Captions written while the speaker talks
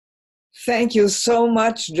Thank you so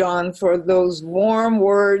much, John, for those warm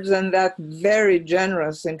words and that very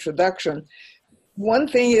generous introduction. One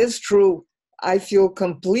thing is true. I feel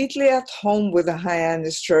completely at home with the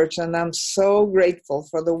Hyannis Church, and I'm so grateful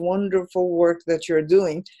for the wonderful work that you're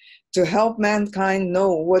doing to help mankind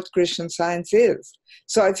know what Christian Science is.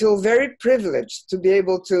 So I feel very privileged to be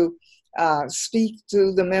able to speak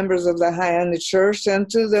to the members of the Hyannis Church and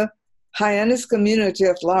to the Hyannis community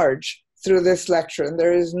at large through this lecture. And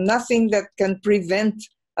there is nothing that can prevent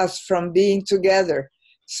us from being together.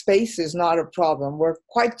 Space is not a problem. We're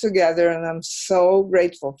quite together, and I'm so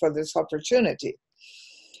grateful for this opportunity.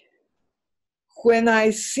 When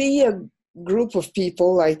I see a group of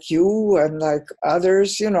people like you and like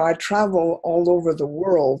others, I travel all over the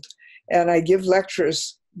world, and I give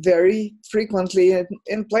lectures very frequently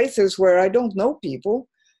in places where I don't know people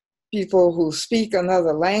who speak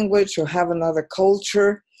another language, who have another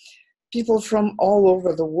culture, people from all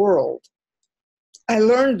over the world. I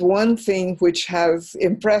learned one thing which has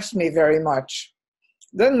impressed me very much.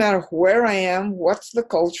 Doesn't matter where I am, what's the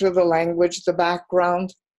culture, the language, the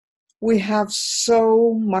background, we have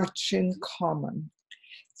so much in common.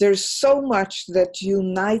 There's so much that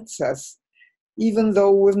unites us, even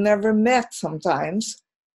though we've never met sometimes.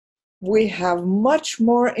 We have much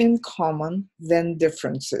more in common than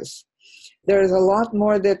differences. There's a lot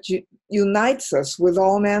more that unites us with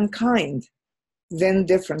all mankind than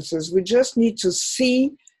differences. We just need to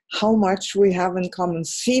see how much we have in common,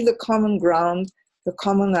 see the common ground, the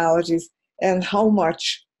commonalities, and how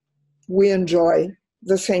much we enjoy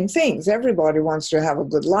the same things. Everybody wants to have a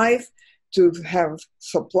good life, to have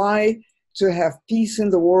supply, to have peace in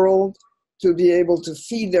the world, to be able to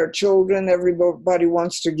feed their children. Everybody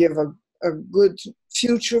wants to give a good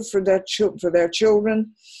future for their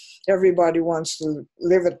children. Everybody wants to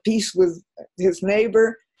live at peace with his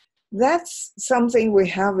neighbor. That's something we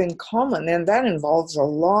have in common, and that involves a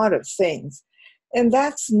lot of things. And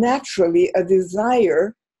that's naturally a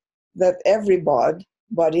desire that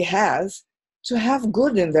everybody has to have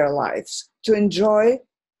good in their lives, to enjoy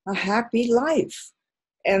a happy life.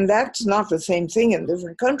 And that's not the same thing in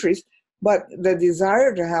different countries, but the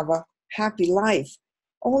desire to have a happy life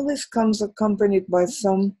always comes accompanied by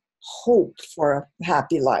some hope for a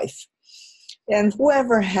happy life. And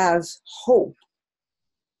whoever has hope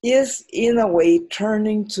is in a way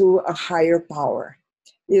turning to a higher power,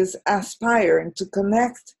 is aspiring to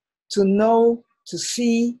connect, to know, to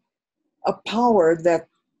see a power that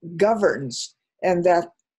governs and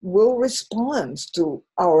that will respond to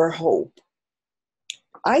our hope.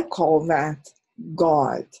 I call that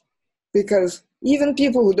God, because even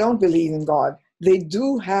people who don't believe in God, they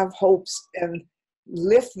do have hopes and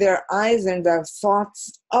lift their eyes and their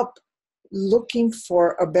thoughts up, looking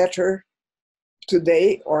for a better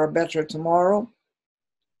today or a better tomorrow.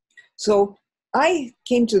 So I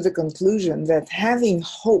came to the conclusion that having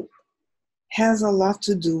hope has a lot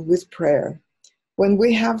to do with prayer. When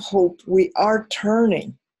we have hope, we are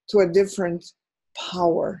turning to a different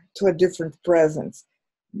power, to a different presence.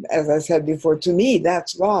 As I said before, to me,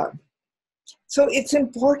 that's God. So it's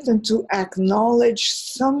important to acknowledge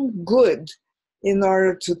some good in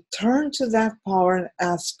order to turn to that power and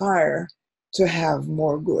aspire to have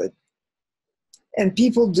more good. And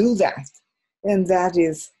people do that. And that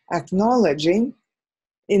is acknowledging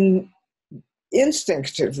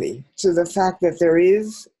instinctively to the fact that there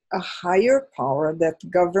is a higher power that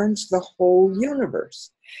governs the whole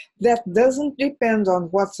universe. That doesn't depend on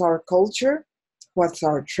what's our culture, what's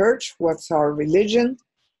our church, what's our religion.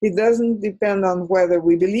 It doesn't depend on whether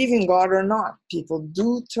we believe in God or not. People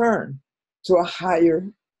do turn to a higher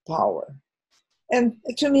power. And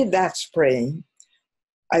to me, that's praying.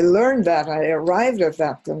 I learned that, I arrived at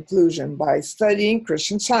that conclusion by studying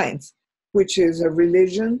Christian Science, which is a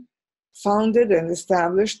religion founded and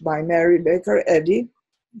established by Mary Baker Eddy,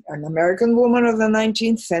 an American woman of the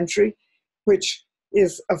 19th century, which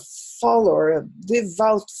is a follower, a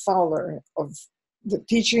devout follower of the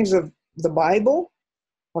teachings of the Bible,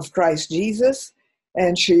 of Christ Jesus,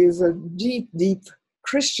 and she is a deep, deep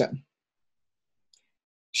Christian.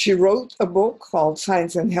 She wrote a book called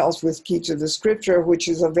Science and Health with Key to the Scripture, which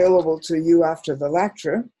is available to you after the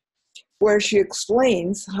lecture, where she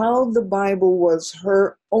explains how the Bible was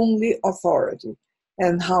her only authority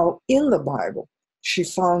and how in the Bible she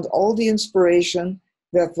found all the inspiration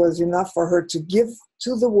that was enough for her to give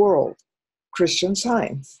to the world Christian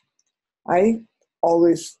Science. I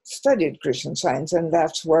always studied Christian Science, and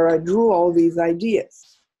that's where I drew all these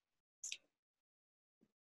ideas.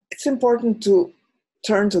 It's important to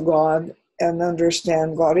turn to God and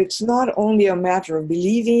understand God. It's not only a matter of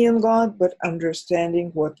believing in God, but understanding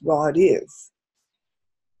what God is.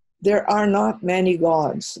 There are not many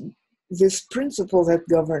gods. This principle that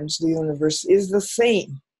governs the universe is the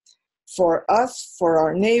same for us, for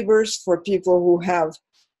our neighbors, for people who have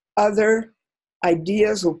other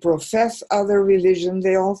ideas, who profess other religion.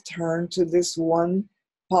 They all turn to this one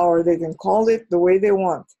power. They can call it the way they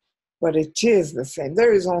want, but it is the same.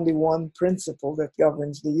 There is only one principle that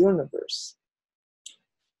governs the universe.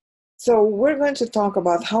 So we're going to talk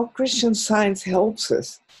about how Christian Science helps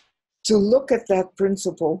us to look at that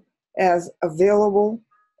principle as available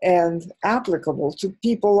and applicable to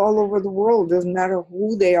people all over the world. Doesn't matter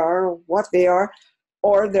who they are, or what they are,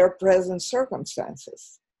 or their present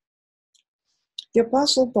circumstances. The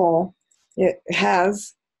Apostle Paul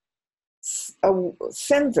has a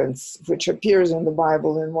sentence which appears in the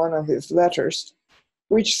Bible in one of his letters,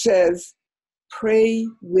 which says, "Pray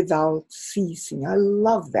without ceasing." I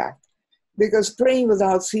love that, because praying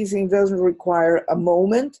without ceasing doesn't require a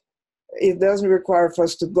moment. It doesn't require for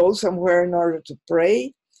us to go somewhere in order to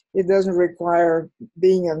pray. It doesn't require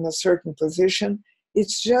being in a certain position.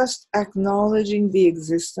 It's just acknowledging the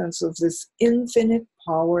existence of this infinite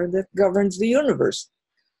power that governs the universe,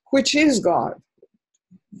 which is God,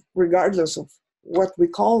 regardless of what we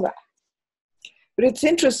call that. But it's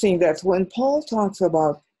interesting that when Paul talks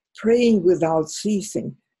about praying without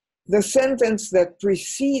ceasing, the sentence that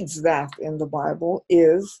precedes that in the Bible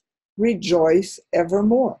is, "Rejoice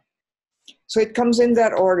evermore." So it comes in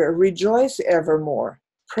that order: rejoice evermore,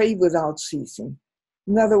 pray without ceasing.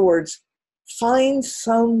 In other words, find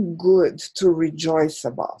some good to rejoice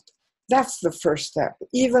about. That's the first step.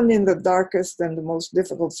 Even in the darkest and the most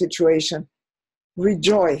difficult situation,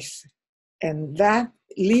 rejoice. And that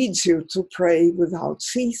leads you to pray without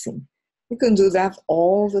ceasing. You can do that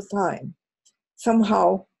all the time.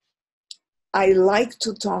 Somehow, I like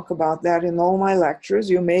to talk about that in all my lectures.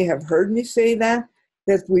 You may have heard me say that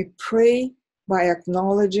we pray by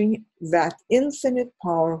acknowledging that infinite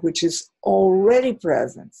power which is already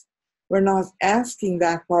present. We're not asking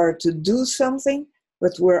that power to do something,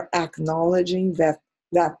 but we're acknowledging that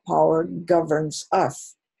that power governs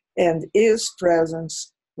us and is present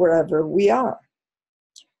wherever we are.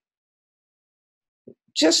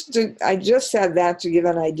 I just said that to give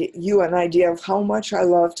you an idea of how much I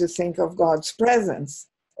love to think of God's presence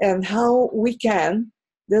and how we can,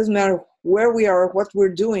 doesn't matter where we are, what we're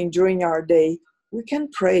doing during our day, we can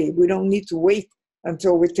pray. We don't need to wait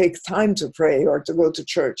until we take time to pray or to go to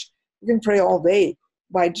church. We can pray all day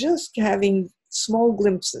by just having small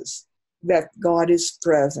glimpses that God is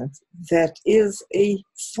present. That is a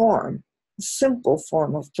simple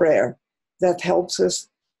form of prayer that helps us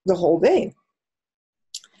the whole day.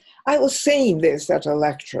 I was saying this at a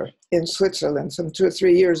lecture in Switzerland some 2 or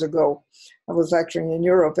 3 years ago. I was lecturing in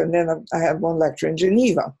Europe, and then I had one lecture in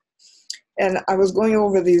Geneva. And I was going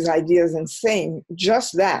over these ideas and saying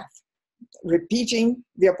just that, repeating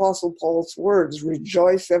the Apostle Paul's words,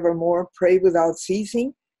 "Rejoice evermore, pray without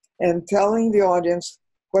ceasing," and telling the audience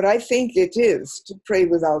what I think it is to pray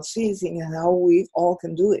without ceasing and how we all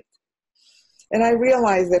can do it. And I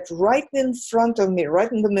realized that right in front of me,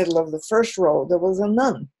 right in the middle of the first row, there was a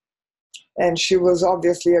nun. And she was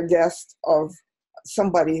obviously a guest of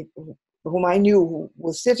somebody whom I knew who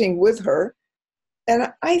was sitting with her.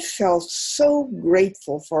 And I felt so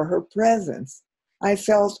grateful for her presence. I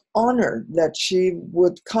felt honored that she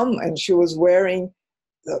would come, and she was wearing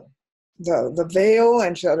the veil,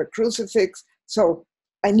 and she had a crucifix. So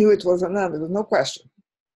I knew it was a nun, there was no question.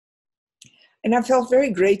 And I felt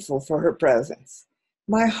very grateful for her presence.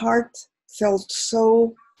 My heart felt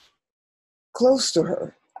so close to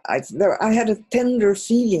her. I had a tender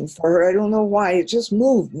feeling for her. I don't know why, it just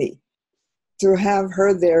moved me to have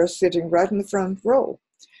her there sitting right in the front row.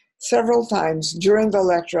 Several times during the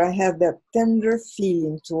lecture, I had that tender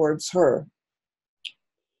feeling towards her.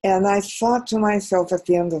 And I thought to myself at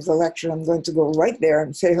the end of the lecture, I'm going to go right there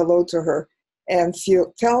and say hello to her and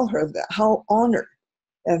tell her that how honored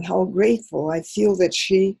and how grateful I feel that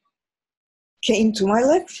she came to my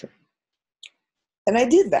lecture. And I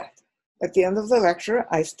did that. At the end of the lecture,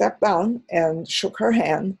 I stepped down and shook her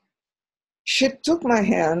hand. She took my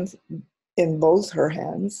hand in both her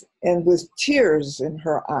hands, and with tears in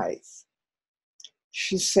her eyes,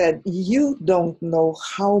 she said, "You don't know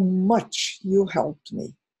how much you helped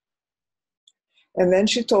me." And then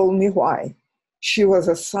she told me why. She was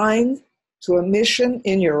assigned to a mission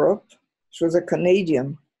in Europe. She was a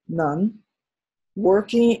Canadian nun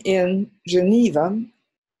working in Geneva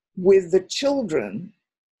with the children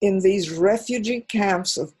in these refugee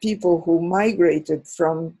camps of people who migrated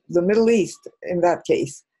from the Middle East, in that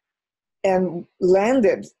case, and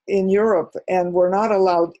landed in Europe and were not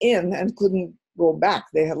allowed in and go back.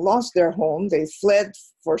 They had lost their home. They fled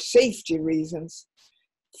for safety reasons,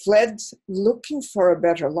 fled looking for a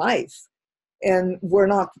better life, and were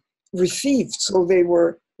not received. So they were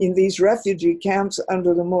in these refugee camps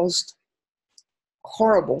under the most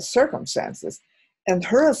horrible circumstances. And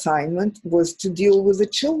her assignment was to deal with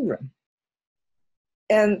the children.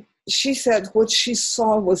 And she said what she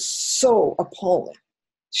saw was so appalling.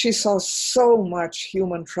 She saw so much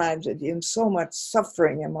human tragedy and so much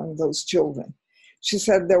suffering among those children. She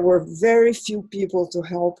said there were very few people to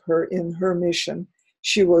help her in her mission.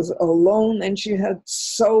 She was alone and she had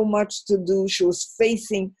so much to do. She was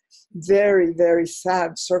facing very, very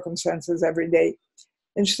sad circumstances every day.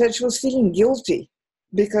 And she said she was feeling guilty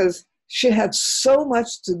because she had so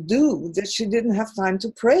much to do that she didn't have time to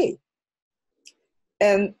pray.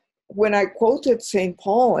 And when I quoted St.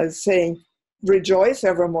 Paul as saying, rejoice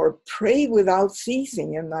evermore, pray without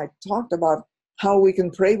ceasing, and I talked about how we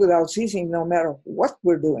can pray without ceasing no matter what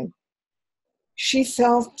we're doing, she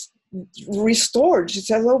felt restored. She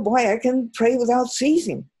said, oh boy, I can pray without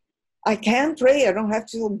ceasing. I can pray. I don't have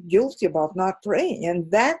to feel guilty about not praying. And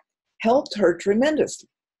that helped her tremendously.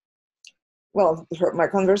 Well, my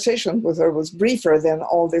conversation with her was briefer than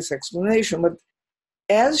all this explanation, but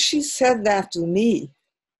as she said that to me,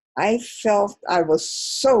 I felt I was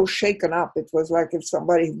so shaken up. It was like if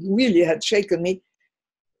somebody really had shaken me.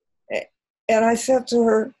 And I said to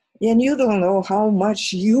her, and you don't know how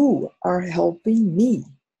much you are helping me.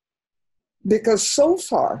 Because so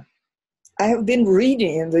far, I have been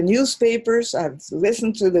reading in the newspapers, I've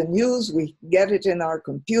listened to the news, we get it in our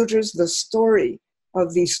computers, the story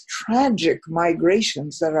of these tragic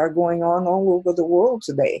migrations that are going on all over the world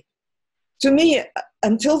today. To me,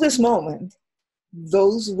 until this moment,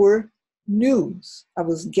 those were news. I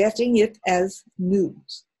was getting it as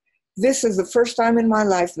news. This is the first time in my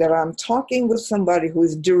life that I'm talking with somebody who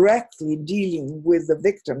is directly dealing with the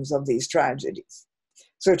victims of these tragedies.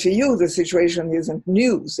 So to you, the situation isn't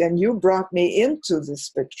news, and you brought me into this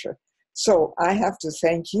picture. So I have to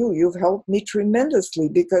thank you. You've helped me tremendously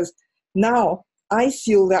because now I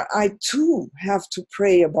feel that I too have to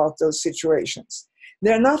pray about those situations.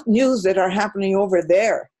 They're not news that are happening over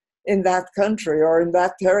there in that country or in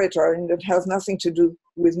that territory, and it has nothing to do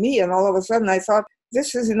with me. And all of a sudden I thought,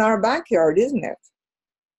 this is in our backyard, isn't it?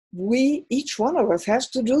 Each one of us has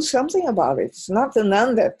to do something about it. It's not the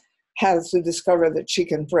nun that has to discover that she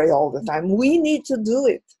can pray all the time. We need to do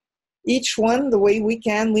it. Each one the way we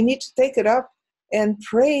can. We need to take it up and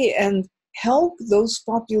pray and help those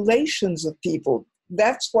populations of people.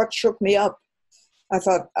 That's what shook me up. I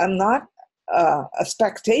thought, I'm not a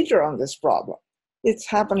spectator on this problem. It's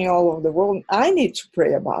happening all over the world. I need to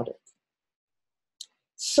pray about it.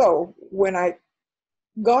 So when I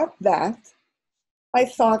got that, I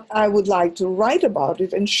thought I would like to write about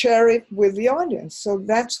it and share it with the audience. So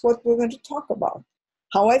that's what we're going to talk about.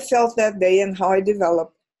 How I felt that day and how I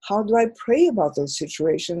developed. How do I pray about those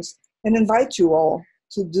situations and invite you all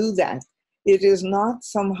to do that? It is not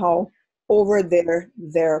somehow over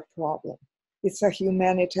their problem. It's a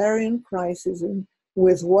humanitarian crisis. And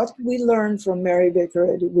with what we learned from Mary Baker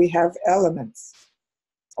Eddy, we have elements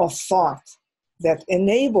of thought that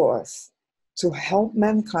enable us to help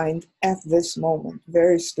mankind at this moment,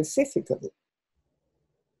 very specifically.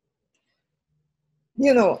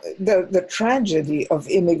 You know, the tragedy of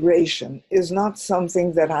immigration is not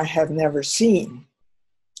something that I have never seen.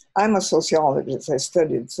 I'm a sociologist. I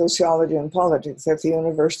studied sociology and politics at the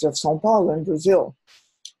University of São Paulo in Brazil.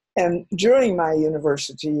 And during my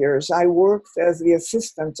university years, I worked as the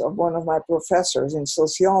assistant of one of my professors in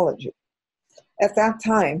sociology. At that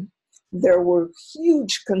time, there were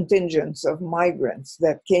huge contingents of migrants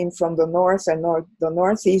that came from the north and the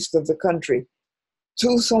northeast of the country to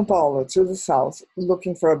São Paulo, to the south,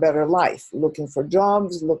 looking for a better life, looking for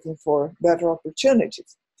jobs, looking for better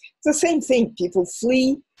opportunities. It's the same thing. People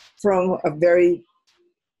flee from a very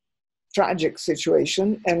tragic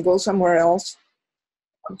situation and go somewhere else,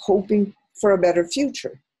 hoping for a better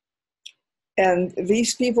future. And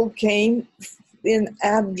these people came in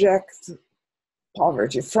abject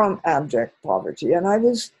poverty, from abject poverty. And I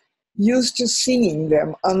was used to seeing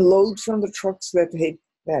them unload from the trucks that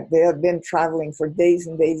they had been traveling for days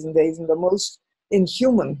and days and days in the most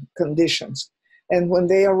inhuman conditions. And when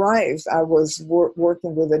they arrived, I was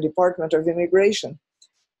working with the Department of Immigration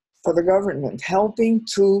for the government, helping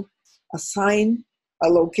to assign a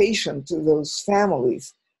location to those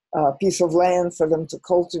families, a piece of land for them to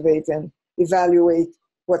cultivate and evaluate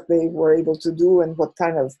what they were able to do and what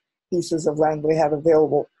kind of pieces of land we had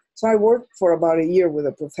available. So I worked for about a year with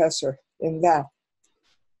a professor in that.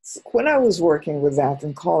 When I was working with that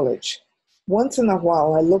in college, Once in a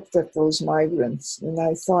while, I looked at those migrants and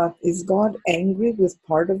I thought, is God angry with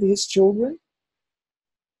part of his children?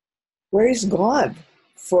 Where is God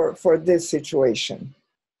for this situation?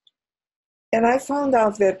 And I found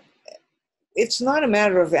out that it's not a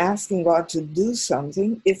matter of asking God to do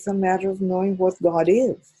something, it's a matter of knowing what God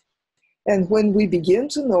is. And when we begin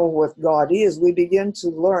to know what God is, we begin to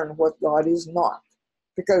learn what God is not.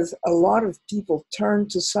 Because a lot of people turn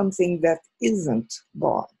to something that isn't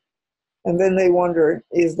God. And then they wonder,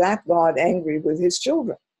 is that God angry with his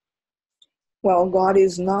children? Well, God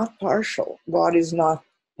is not partial. God is not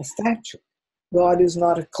a statue. God is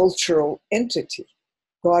not a cultural entity.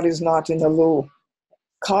 God is not in a little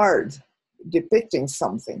card depicting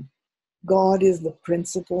something. God is the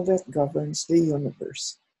principle that governs the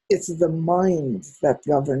universe. It's the mind that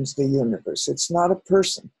governs the universe. It's not a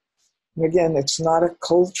person. Again, it's not a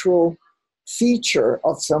cultural feature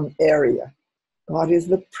of some area. God is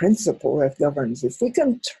the principle that governs. If we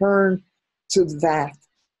can turn to that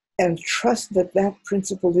and trust that that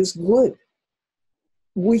principle is good,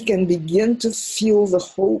 we can begin to feel the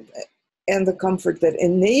hope and the comfort that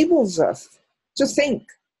enables us to think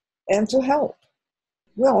and to help.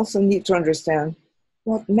 We also need to understand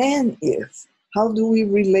what man is. How do we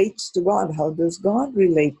relate to God? How does God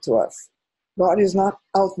relate to us? God is not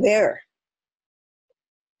out there.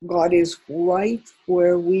 God is right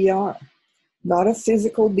where we are. Not a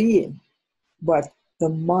physical being, but the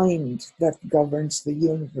mind that governs the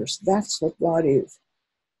universe. That's what God is.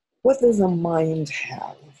 What does a mind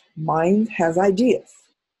have? Mind has ideas.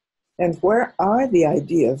 And where are the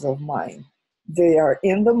ideas of mind? They are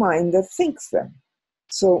in the mind that thinks them.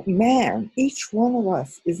 So man, each one of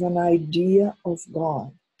us is an idea of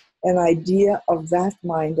God, an idea of that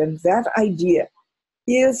mind, and that idea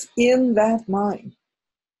is in that mind.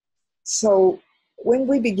 So when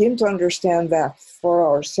we begin to understand that for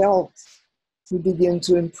ourselves, we begin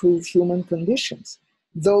to improve human conditions.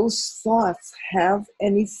 Those thoughts have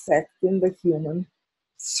an effect in the human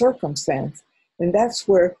circumstance. And that's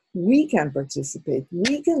where we can participate.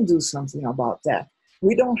 We can do something about that.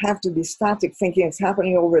 We don't have to be static thinking it's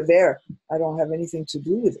happening over there. I don't have anything to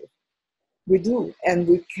do with it. We do, and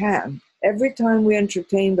we can. Every time we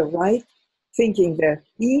entertain the right thinking that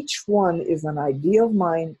each one is an idea of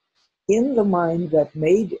mind in the mind that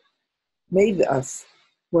made us,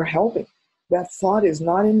 we're helping. That thought is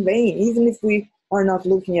not in vain, even if we are not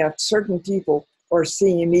looking at certain people or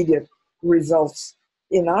seeing immediate results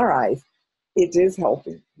in our eyes. It is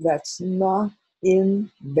helping. That's not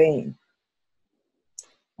in vain.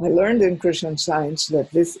 I learned in Christian Science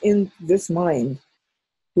that this mind,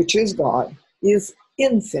 which is God, is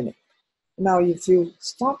infinite. Now, if you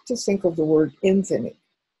stop to think of the word infinite,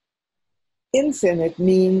 infinite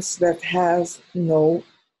means that has no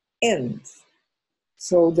end.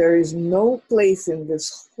 So there is no place in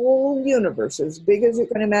this whole universe, as big as you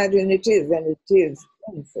can imagine it is, and it is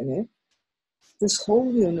infinite, this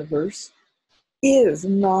whole universe is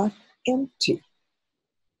not empty.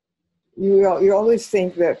 You always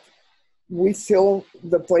think that we fill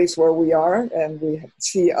the place where we are and we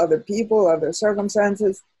see other people, other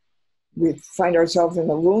circumstances. We find ourselves in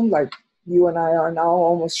a room like you and I are now,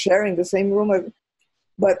 almost sharing the same room.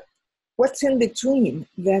 But what's in between?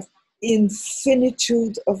 That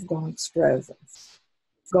infinitude of God's presence.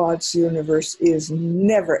 God's universe is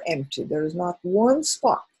never empty. There is not one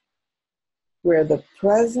spot where the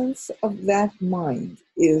presence of that mind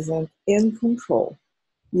isn't in control,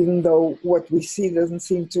 even though what we see doesn't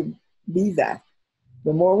seem to be that.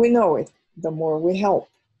 The more we know it, the more we help.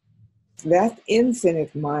 That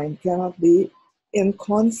infinite mind cannot be in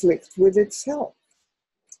conflict with itself.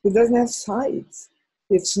 It doesn't have sides.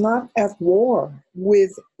 It's not at war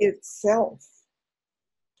with itself.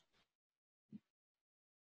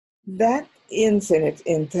 That infinite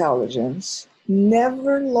intelligence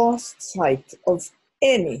never lost sight of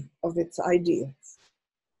any of its ideas.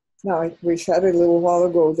 Now, we said a little while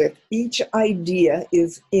ago that each idea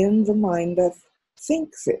is in the mind that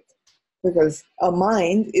thinks it, because a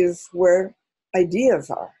mind is where ideas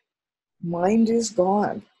are. Mind is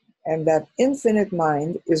God, and that infinite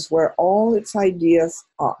mind is where all its ideas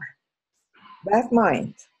are. That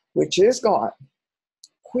mind, which is God,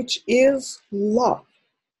 which is love,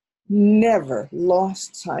 never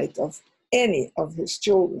lost sight of any of his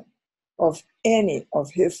children, of any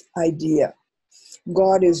of his idea.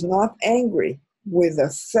 God is not angry with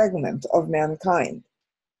a segment of mankind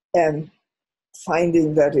and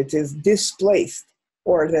finding that it is displaced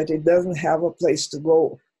or that it doesn't have a place to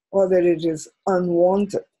go or that it is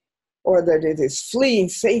unwanted or that it is fleeing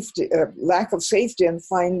safety, lack of safety and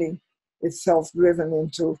finding itself driven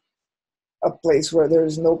into a place where there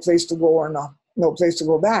is no place to go or no place to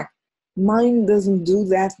go back. Mind doesn't do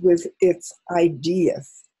that with its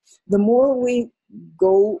ideas. The more we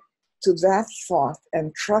go to that thought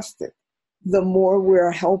and trust it, the more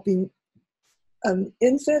we're helping an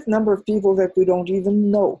infinite number of people that we don't even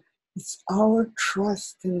know. It's our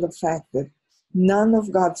trust in the fact that none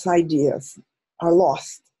of God's ideas are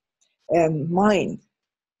lost. And mind,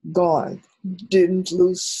 God, didn't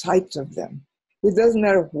lose sight of them. It doesn't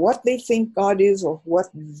matter what they think God is or what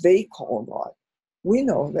they call God. We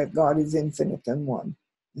know that God is infinite and one.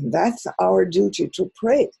 And that's our duty to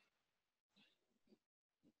pray.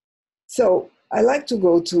 So I like to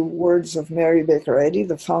go to words of Mary Baker Eddy,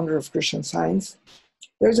 the founder of Christian Science.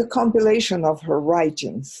 There's a compilation of her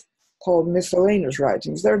writings called Miscellaneous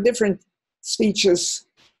Writings. There are different speeches,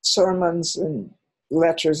 sermons, and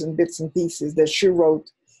letters and bits and pieces that she wrote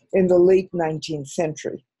in the late 19th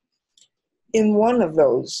century. In one of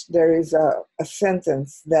those, there is a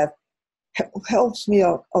sentence that helps me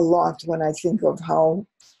a lot when I think of how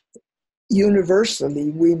universally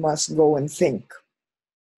we must go and think.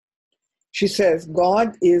 She says,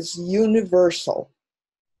 God is universal,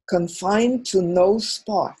 confined to no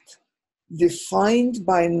spot, defined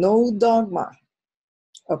by no dogma,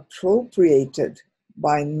 appropriated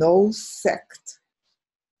by no sect.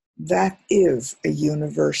 That is a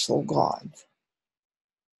universal God.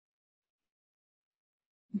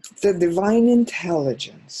 The divine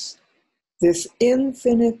intelligence, this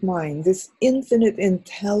infinite mind, this infinite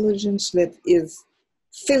intelligence that is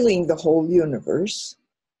filling the whole universe,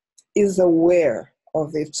 is aware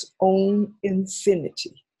of its own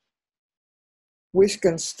infinity. We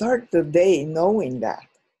can start the day knowing that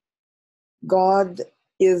God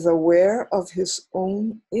is aware of his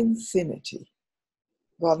own infinity.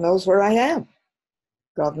 God knows where I am.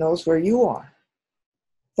 God knows where you are.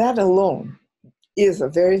 That alone is a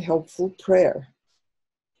very helpful prayer.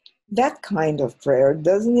 That kind of prayer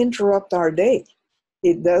doesn't interrupt our day.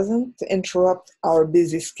 It doesn't interrupt our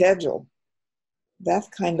busy schedule.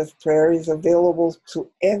 That kind of prayer is available to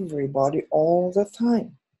everybody all the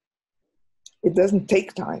time. It doesn't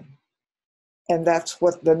take time. And that's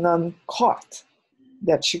what the nun caught,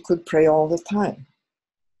 that she could pray all the time.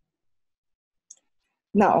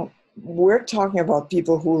 Now, we're talking about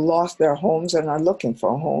people who lost their homes and are looking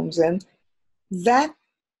for homes, and that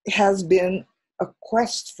has been a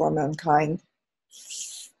quest for mankind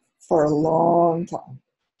for a long time.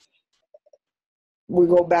 We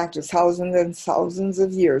go back to thousands and thousands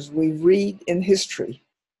of years. We read in history,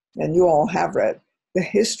 and you all have read, the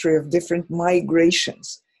history of different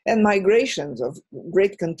migrations. And migrations of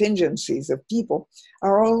great contingencies of people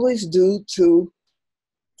are always due to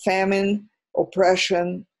famine,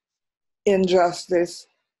 oppression, injustice,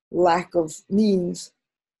 lack of means,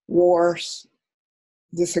 wars,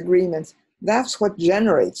 disagreements. That's what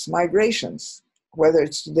generates migrations, whether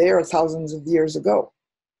it's today or thousands of years ago.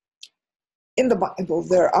 In the Bible,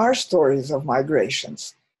 there are stories of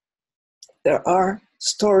migrations. There are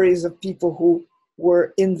stories of people who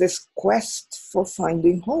were in this quest for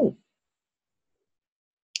finding home.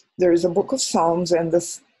 There is a book of Psalms, and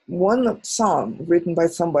this one psalm written by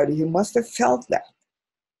somebody who must have felt that.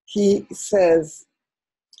 He says,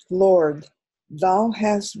 Lord, thou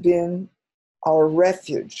hast been our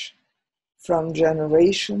refuge from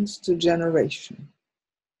generations to generation.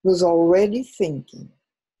 He was already thinking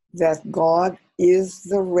that God is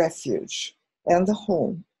the refuge and the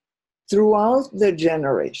home throughout the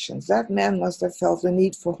generations. That man must have felt the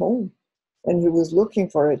need for home, and he was looking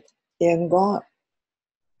for it in God.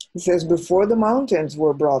 He says, before the mountains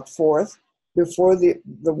were brought forth, before the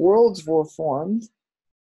worlds were formed,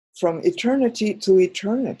 from eternity to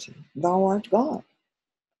eternity, thou art God.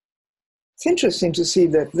 It's interesting to see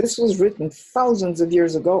that this was written thousands of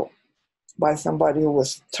years ago by somebody who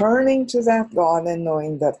was turning to that God and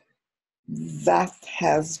knowing that that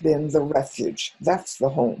has been the refuge. That's the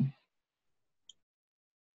home.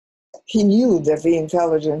 He knew that the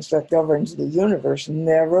intelligence that governs the universe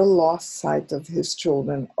never lost sight of his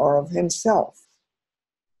children or of himself.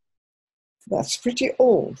 That's pretty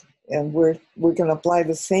old, and we can apply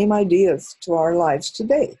the same ideas to our lives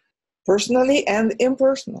today, personally and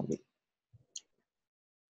impersonally.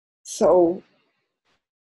 So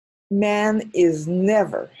man has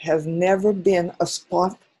never been a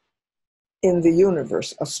spot in the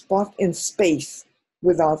universe, a spot in space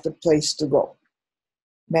without a place to go.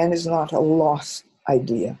 Man is not a lost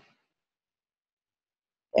idea.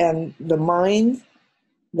 And the mind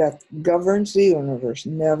that governs the universe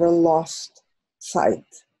never lost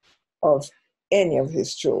sight of any of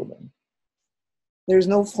his children. There's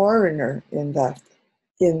no foreigner in that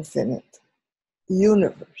infinite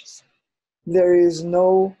universe. There is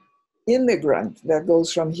no immigrant that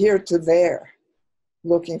goes from here to there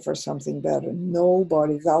looking for something better.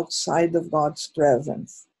 Nobody's outside of God's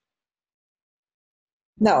presence.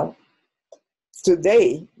 Now,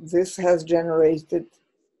 today, this has generated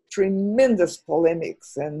tremendous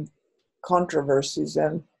polemics and controversies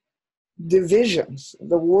and divisions.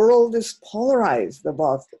 The world is polarized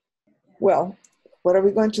about it. Well, what are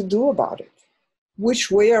we going to do about it?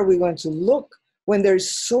 Which way are we going to look when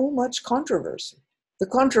there's so much controversy? The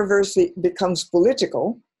controversy becomes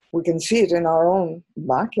political. We can see it in our own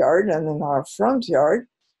backyard and in our front yard.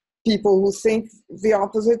 People who think the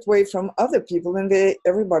opposite way from other people, and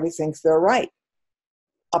everybody thinks they're right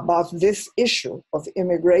about this issue of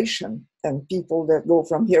immigration and people that go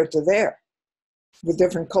from here to there with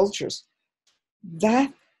different cultures.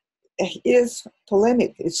 That is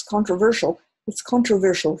polemic. It's controversial. It's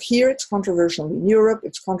controversial here. It's controversial in Europe.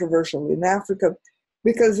 It's controversial in Africa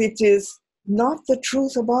because it is not the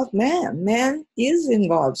truth about man. Man is in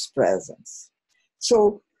God's presence.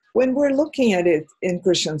 So when we're looking at it in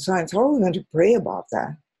Christian Science, how are we going to pray about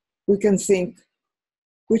that? We can think,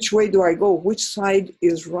 which way do I go? Which side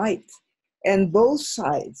is right? And both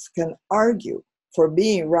sides can argue for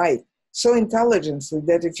being right so intelligently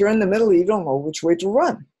that if you're in the middle, you don't know which way to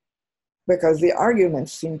run because the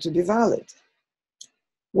arguments seem to be valid.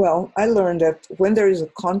 Well, I learned that when there is a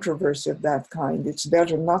controversy of that kind, it's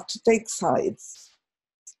better not to take sides.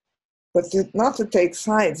 But not to take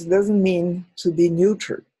sides doesn't mean to be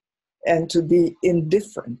neutral and to be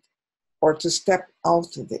indifferent or to step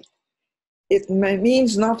out of it. It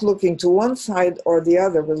means not looking to one side or the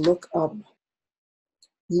other, but look up.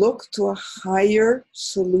 Look to a higher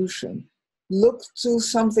solution. Look to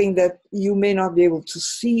something that you may not be able to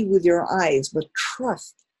see with your eyes, but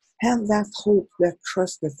trust. Have that hope, that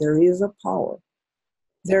trust that there is a power.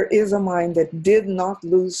 There is a mind that did not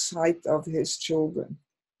lose sight of his children.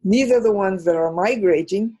 Neither the ones that are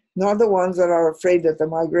migrating, nor the ones that are afraid that the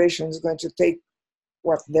migration is going to take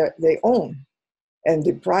what they own and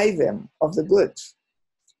deprive them of the goods.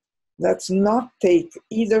 Let's not take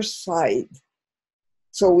either side.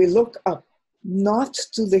 So we look up, not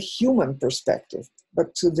to the human perspective,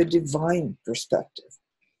 but to the divine perspective.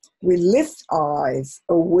 We lift our eyes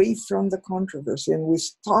away from the controversy and we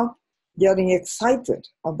stop getting excited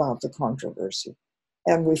about the controversy.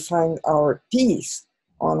 And we find our peace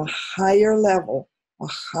on a higher level, a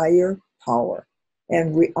higher power.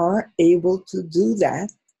 And we are able to do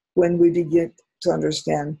that when we begin to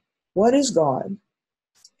understand what is God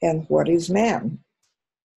and what is man.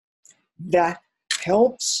 That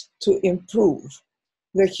helps to improve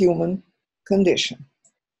the human condition.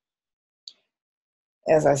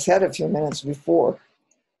 As I said a few minutes before,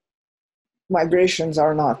 migrations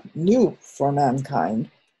are not new for mankind.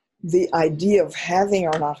 The idea of having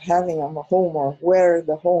or not having a home or where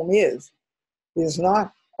the home is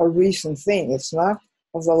not a recent thing. It's not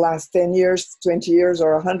of the last 10 years, 20 years,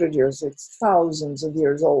 or 100 years. It's thousands of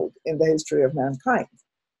years old in the history of mankind.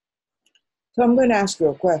 So I'm going to ask you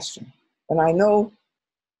a question. And I know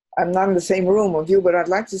I'm not in the same room with you, but I'd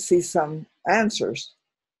like to see some answers.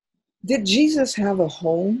 Did Jesus have a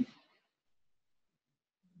home?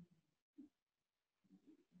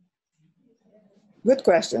 Good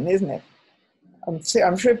question, isn't it?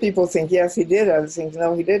 I'm sure people think, yes, he did. Others think,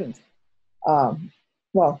 no, he didn't.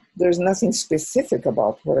 Well, there's nothing specific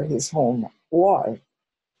about where his home was.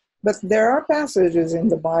 But there are passages in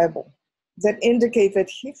the Bible that indicate that,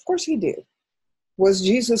 of course he did. Was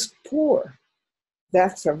Jesus poor?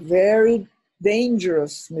 That's a very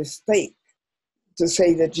dangerous mistake to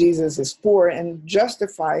say that Jesus is poor and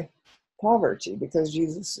justify poverty because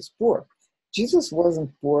Jesus is poor. Jesus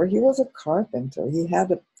wasn't poor. He was a carpenter. He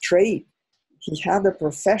had a trade. He had a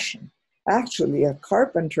profession. Actually, a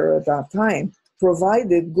carpenter at that time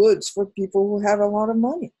provided goods for people who had a lot of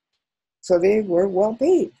money. So they were well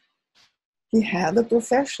paid. He had a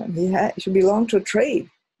profession. He belonged to a trade.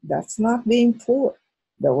 That's not being poor.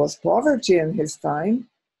 There was poverty in his time,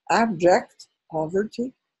 abject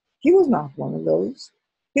poverty. He was not one of those.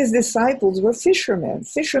 His disciples were fishermen.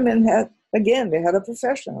 Fishermen they had a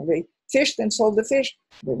profession. They fished and sold the fish.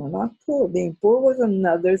 They were not poor. Being poor was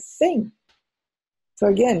another thing. So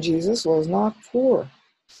again, Jesus was not poor.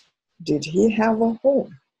 Did he have a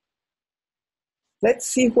home? Let's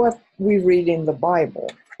see what we read in the Bible.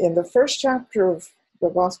 In the first chapter of the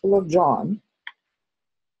Gospel of John,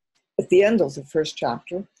 at the end of the first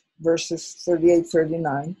chapter, verses 38,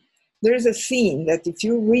 39, there is a scene that if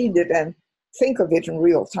you read it and think of it in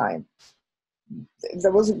real time,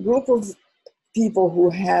 there was a group of people who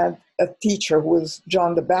had a teacher who was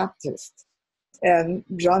John the Baptist. And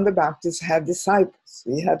John the Baptist had disciples.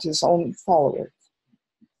 He had his own followers.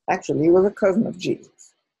 Actually, he was a cousin of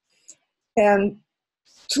Jesus. And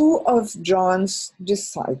two of John's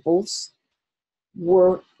disciples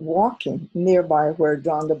were walking nearby where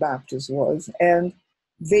John the Baptist was, and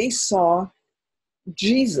they saw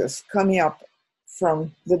Jesus coming up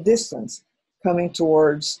from the distance, coming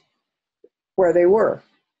towards where they were.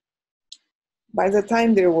 By the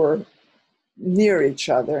time they were near each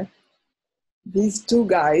other, these two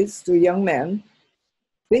guys, two young men,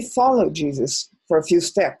 they followed Jesus for a few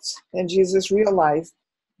steps, and Jesus realized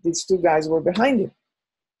these two guys were behind him.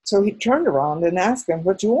 So he turned around and asked them,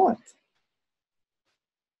 "What do you want?"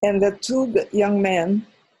 And the two young men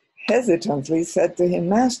hesitantly said to him,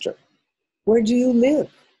 "Master, where do you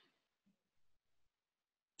live?"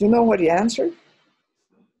 Do you know what he answered?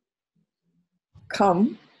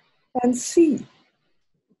 "Come and see."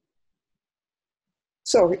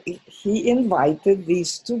 So he invited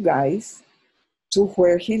these two guys to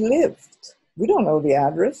where he lived. We don't know the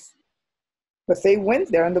address, but they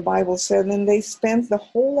went there, and the Bible said, and they spent the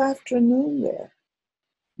whole afternoon there.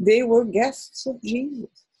 They were guests of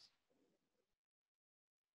Jesus.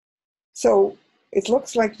 So it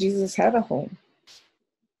looks like Jesus had a home,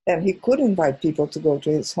 and he could invite people to go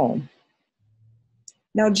to his home.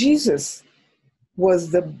 Now, Jesus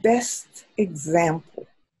was the best example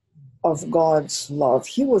of God's love.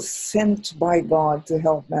 He was sent by God to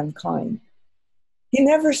help mankind. He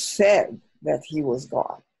never said that he was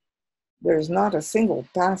God. There's not a single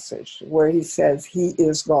passage where he says he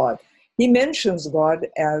is God. He mentions God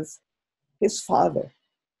as his Father.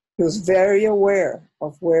 He was very aware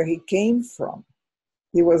of where he came from.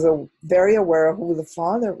 He was very aware of who the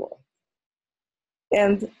Father was.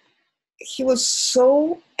 And he was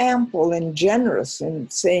so ample and generous in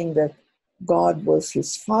saying that God was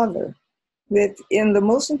his Father, that in the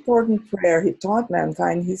most important prayer he taught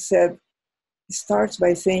mankind, he starts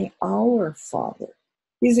by saying, "Our Father."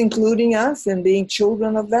 He's including us in being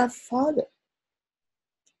children of that Father.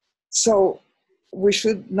 So we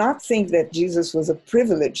should not think that Jesus was a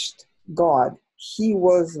privileged God. He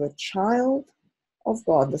was the child of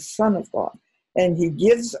God, the Son of God. And he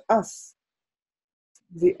gives us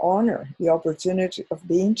the honor, the opportunity of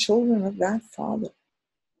being children of that Father.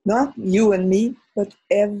 Not you and me, but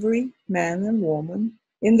every man and woman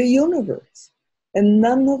in the universe. And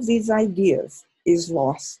none of these ideas is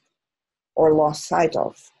lost or lost sight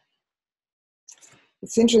of.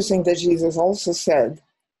 It's interesting that Jesus also said,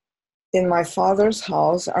 "In my Father's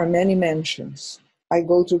house are many mansions. I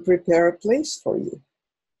go to prepare a place for you."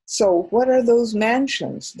 So what are those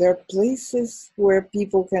mansions? They're places where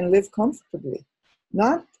people can live comfortably,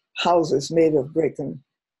 not houses made of brick and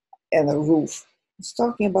a roof. It's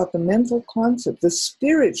talking about the mental concept, the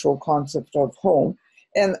spiritual concept of home,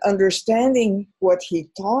 and understanding what he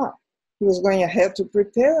taught. He was going ahead to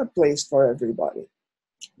prepare a place for everybody.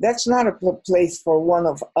 That's not a place for one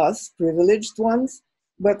of us, privileged ones,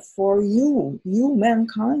 but for you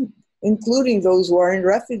mankind, including those who are in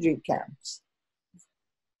refugee camps.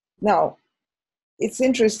 Now, it's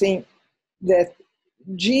interesting that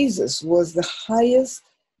Jesus was the highest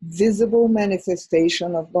visible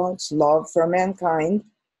manifestation of God's love for mankind.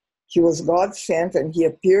 He was God sent, and he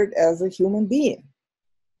appeared as a human being.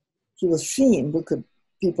 He was seen,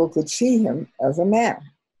 people could see him as a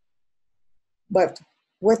man. But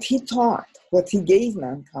what he taught, what he gave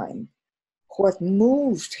mankind, what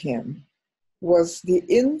moved him was the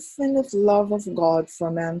infinite love of God for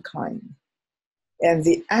mankind. And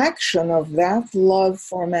the action of that love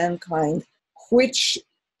for mankind, which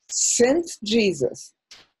sent Jesus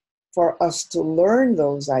for us to learn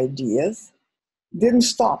those ideas, didn't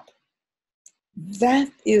stop.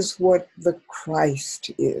 That is what the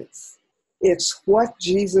Christ is. It's what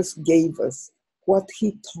Jesus gave us, what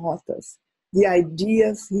he taught us, the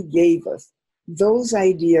ideas he gave us. Those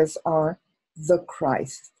ideas are the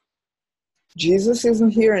Christ. Jesus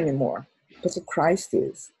isn't here anymore, but the Christ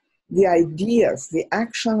is. The ideas, the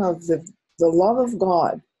action of the love of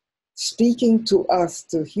God speaking to us,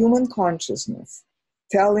 to human consciousness,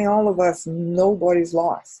 telling all of us nobody's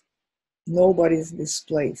lost, nobody's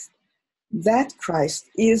displaced. That Christ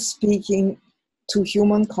is speaking to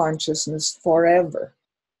human consciousness forever.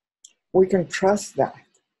 We can trust that.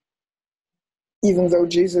 Even though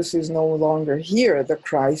Jesus is no longer here, the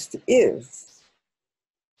Christ is.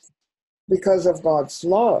 Because of God's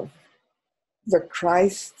love, the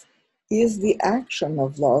Christ is the action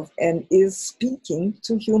of love and is speaking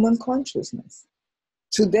to human consciousness.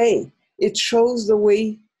 Today, it shows the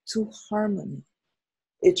way to harmony.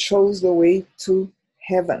 It shows the way to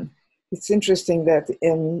heaven. It's interesting that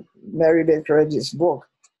in Mary Baker Eddy's book,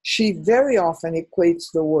 She very often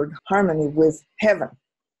equates the word harmony with heaven.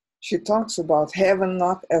 She talks about heaven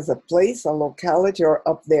not as a place, a locality, or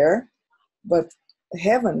up there, but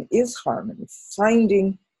heaven is harmony.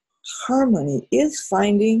 Finding harmony is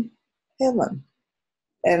finding heaven.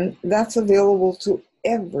 And that's available to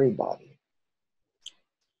everybody.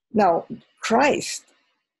 Now, Christ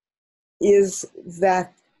is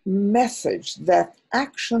that message, that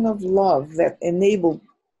action of love that enabled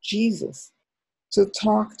Jesus to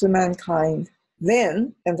talk to mankind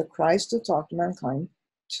then, and the Christ to talk to mankind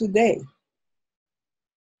today.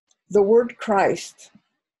 The word Christ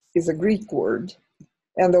is a Greek word,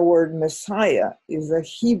 and the word Messiah is a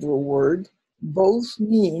Hebrew word. Both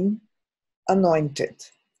mean anointed.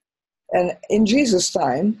 And in Jesus'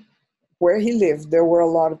 time, where he lived, there were a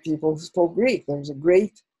lot of people who spoke Greek. There was a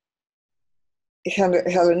great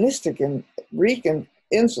Hellenistic and Greek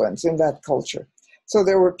influence in that culture. So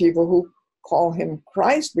there were people who call him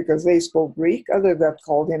Christ because they spoke Greek, others that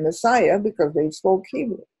called him Messiah because they spoke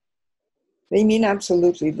Hebrew. They mean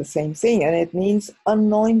absolutely the same thing, and it means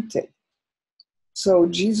anointed. So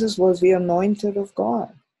Jesus was the anointed of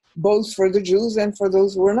God, both for the Jews and for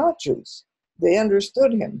those who were not Jews. They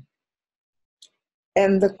understood him.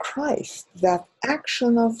 And the Christ, that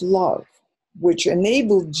action of love, which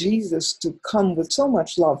enabled Jesus to come with so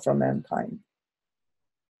much love for mankind,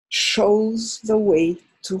 shows the way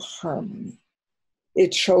to harmony.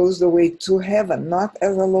 It shows the way to heaven, not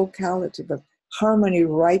as a locality, but harmony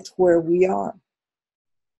right where we are.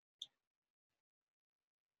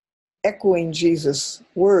 Echoing Jesus'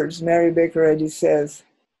 words, Mary Baker Eddy says,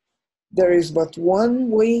 "There is but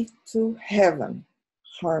one way to heaven,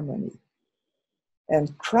 harmony.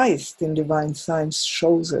 And Christ in divine science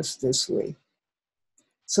shows us this way."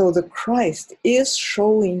 So the Christ is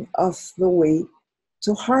showing us the way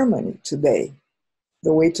to harmony today,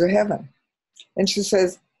 the way to heaven. And she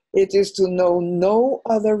says, it is to know no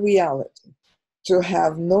other reality, to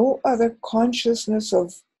have no other consciousness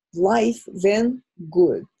of life than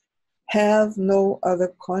good. Have no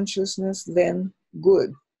other consciousness than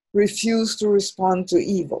good. Refuse to respond to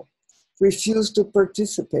evil. Refuse to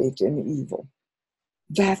participate in evil.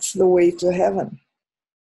 That's the way to heaven,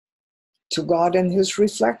 to God and his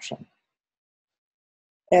reflection.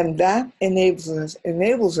 And that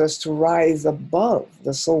enables us to rise above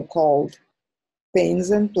the so-called pains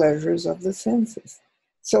and pleasures of the senses.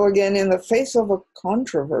 So again, in the face of a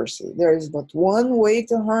controversy, there is but one way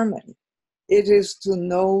to harmony. It is to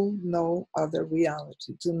know no other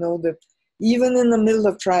reality, to know that even in the middle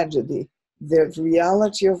of tragedy, the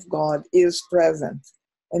reality of God is present,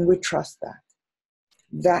 and we trust that.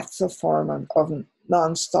 That's a form of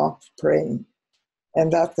non-stop praying,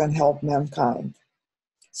 and that can help mankind.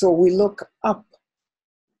 So we look up,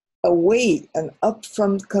 away and up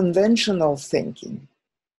from conventional thinking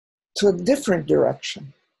to a different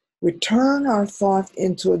direction. We turn our thought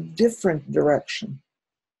into a different direction,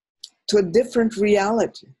 to a different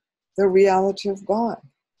reality, the reality of God.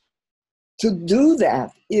 To do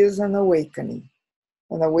that is an awakening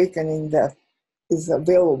that is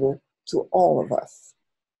available to all of us.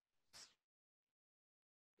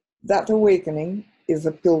 That awakening is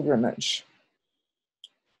a pilgrimage.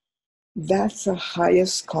 That's the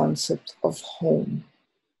highest concept of home.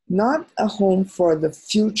 Not a home for the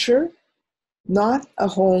future, not a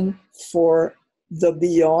home for the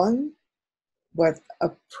beyond, but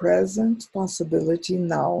a present possibility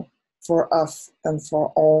now for us and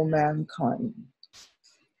for all mankind.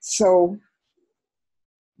 So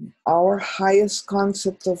our highest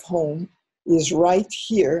concept of home is right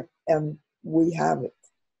here, and we have it.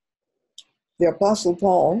 The Apostle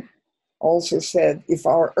Paul also said, if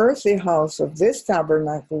our earthly house of this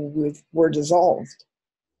tabernacle were dissolved,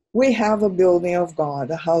 we have a building of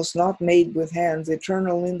God, a house not made with hands,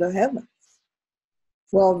 eternal in the heavens.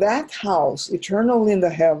 Well, that house, eternal in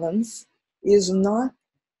the heavens, is not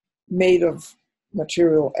made of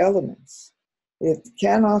material elements. It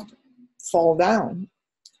cannot fall down.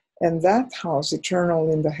 And that house,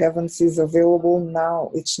 eternal in the heavens, is available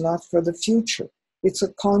now. It's not for the future. It's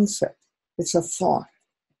a concept. It's a thought.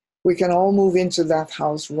 We can all move into that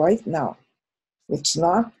house right now. It's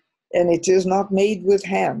not, and it is not made with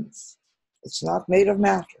hands. It's not made of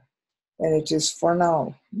matter. And it is for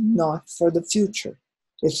now, not for the future.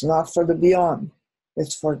 It's not for the beyond.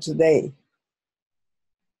 It's for today.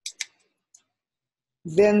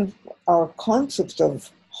 Then our concept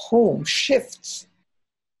of home shifts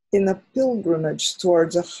in a pilgrimage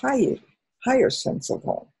towards a higher sense of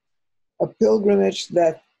home. A pilgrimage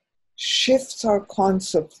that shifts our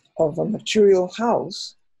concept of a material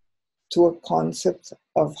house to a concept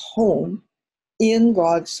of home in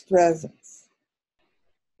God's presence.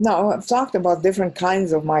 Now, I've talked about different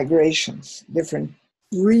kinds of migrations, different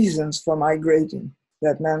reasons for migrating,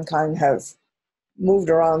 that mankind has moved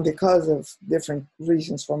around because of different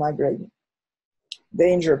reasons for migrating.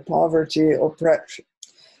 Danger, poverty, oppression.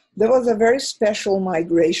 There was a very special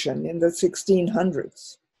migration in the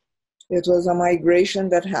 1600s. It was a migration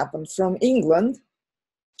that happened from England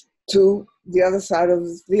to the other side of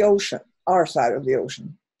the ocean, our side of the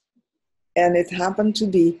ocean. And it happened to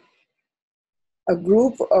be a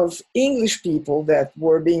group of English people that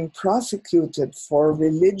were being prosecuted for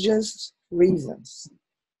religious reasons.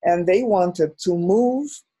 And they wanted to move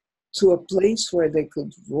to a place where they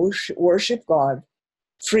could worship God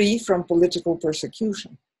free from political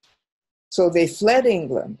persecution. So they fled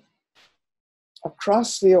England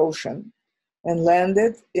across the ocean and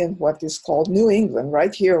landed in what is called New England,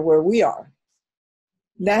 right here where we are.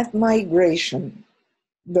 That migration,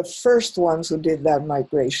 the first ones who did that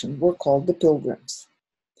migration were called the Pilgrims.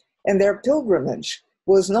 And their pilgrimage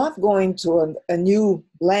was not going to a new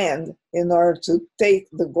land in order to take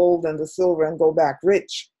the gold and the silver and go back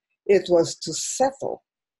rich. It was to settle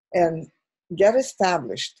and get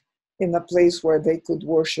established in a place where they could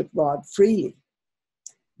worship God freely.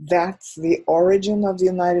 That's the origin of the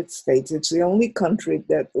United States. It's the only country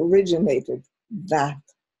that originated that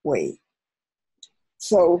way.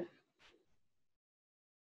 So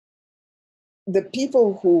the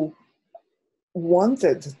people who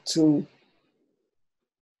wanted to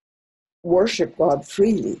worship God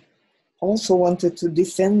freely also wanted to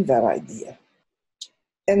defend that idea.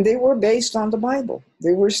 And they were based on the Bible.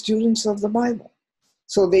 They were students of the Bible.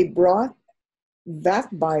 So they brought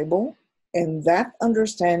that Bible and that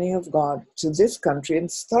understanding of God to this country and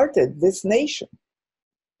started this nation.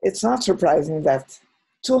 It's not surprising that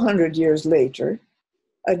 200 years later,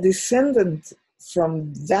 a descendant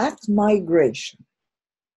from that migration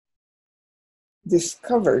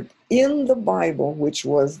discovered in the Bible, which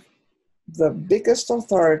was the biggest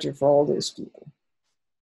authority for all these people,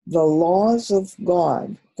 the laws of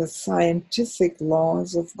God, the scientific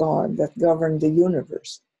laws of God that govern the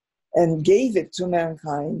universe, and gave it to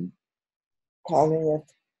mankind, calling it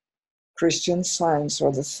Christian Science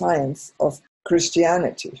or the science of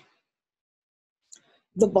Christianity.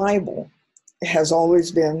 The Bible has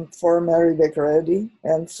always been, for Mary Baker Eddy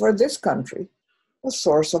and for this country, a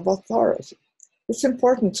source of authority. It's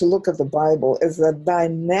important to look at the Bible as a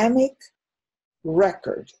dynamic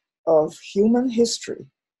record of human history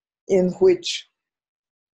in which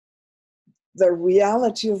the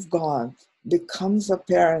reality of God becomes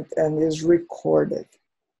apparent and is recorded.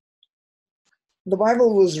 The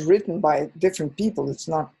Bible was written by different people. It's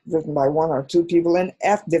not written by one or two people and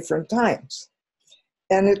at different times.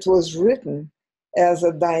 And it was written as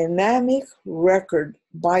a dynamic record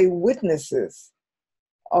by witnesses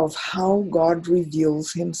of how God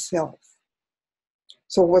reveals himself.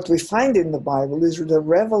 So what we find in the Bible is the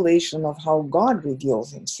revelation of how God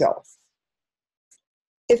reveals himself.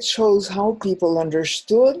 It shows how people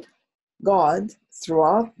understood God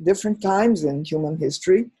throughout different times in human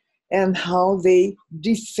history and how they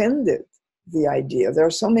defended the idea. There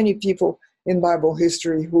are so many people in Bible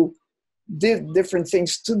history who did different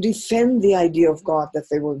things to defend the idea of God that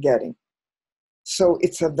they were getting. So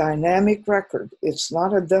it's a dynamic record. It's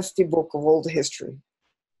not a dusty book of old history.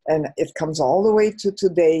 And it comes all the way to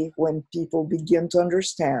today when people begin to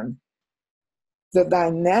understand the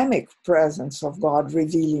dynamic presence of God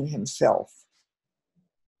revealing himself.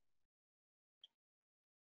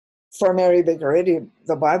 For Mary Baker Eddy,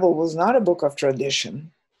 the Bible was not a book of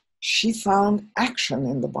tradition. She found action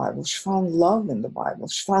in the Bible. She found love in the Bible.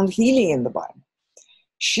 She found healing in the Bible.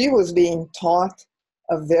 She was being taught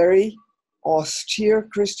a very austere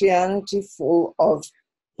Christianity full of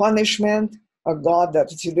punishment, a God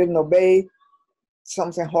that if you didn't obey,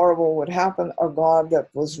 something horrible would happen, a God that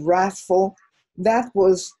was wrathful. That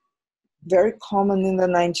was very common in the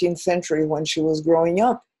 19th century when she was growing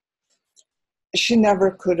up. She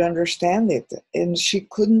never could understand it, and she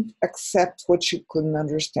couldn't accept what she couldn't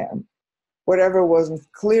understand. Whatever wasn't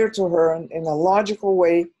clear to her in a logical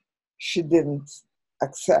way, she didn't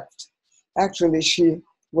accept. Actually, she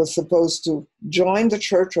was supposed to join the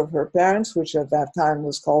church of her parents, which at that time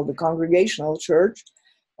was called the Congregational Church,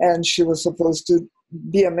 and she was supposed to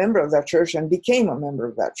be a member of that church and became a member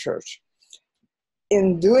of that church.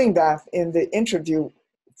 In doing that, in the interview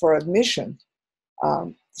for admission,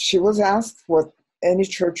 she was asked what any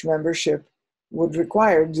church membership would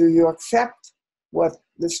require. Do you accept what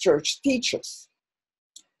this church teaches?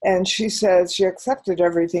 And she said she accepted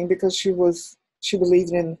everything because she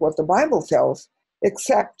believed in what the Bible tells,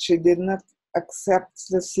 except she did not accept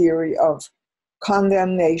the theory of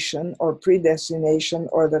condemnation or predestination,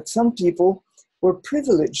 or that some people were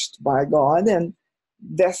privileged by God and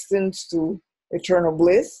destined to eternal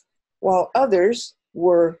bliss, while others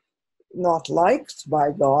were not liked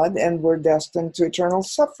by God and were destined to eternal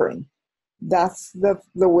suffering. That's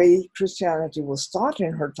the way Christianity was taught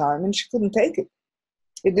in her time, and she couldn't take it.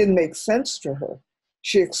 It didn't make sense to her.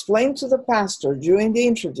 She explained to the pastor during the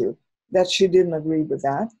interview that she didn't agree with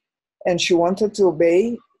that, and she wanted to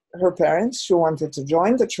obey her parents. She wanted to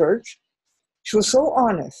join the church. She was so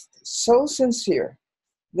honest, so sincere,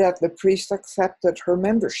 that the priest accepted her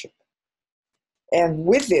membership. And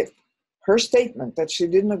with it, her statement that she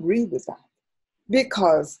didn't agree with that,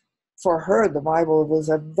 because for her, the Bible was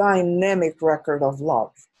a dynamic record of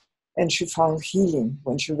love, and she found healing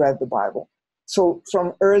when she read the Bible. So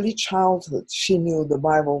from early childhood, she knew the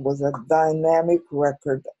Bible was a dynamic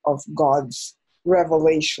record of God's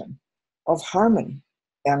revelation, of harmony,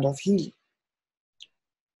 and of healing.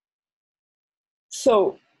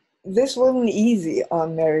 So this wasn't easy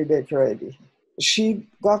on Mary Baker Eddy. She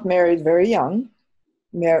got married very young,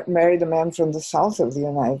 married a man from the south of the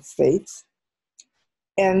United States,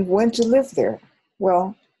 and went to live there.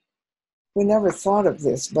 Well, we never thought of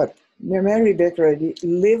this, but Mary Baker Eddy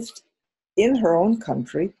lived in her own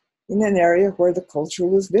country in an area where the culture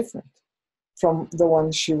was different from the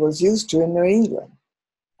one she was used to in New England,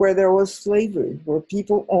 where there was slavery, where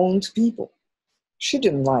people owned people. She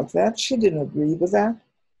didn't like that. She didn't agree with that.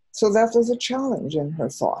 So that was a challenge in her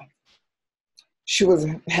thought. She was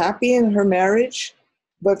happy in her marriage,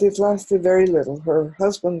 but it lasted very little. Her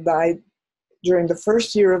husband died during the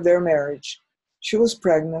first year of their marriage. She was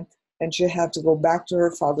pregnant, and she had to go back to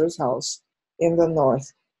her father's house in the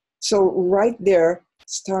north. So right there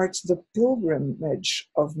starts the pilgrimage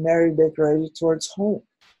of Mary Baker Eddy towards home.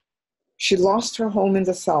 She lost her home in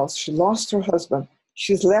the south. She lost her husband.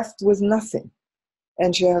 She's left with nothing.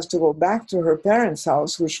 And she has to go back to her parents'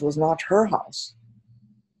 house, which was not her house.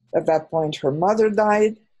 At that point, her mother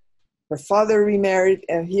died, her father remarried,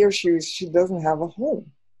 and here she doesn't have a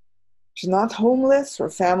home. She's not homeless. Her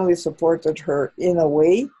family supported her in a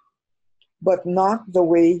way, but not the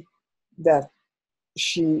way that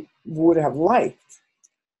she would have liked.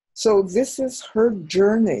 So this is her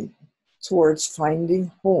journey towards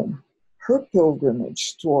finding home, her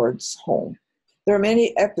pilgrimage towards home. There are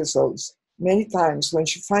many episodes, many times when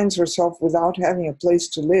she finds herself without having a place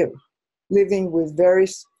to live, living with very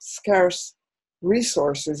scarce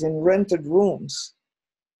resources in rented rooms.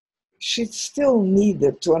 She still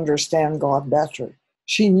needed to understand God better.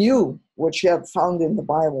 She knew what she had found in the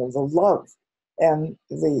Bible, the love and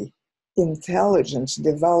the intelligence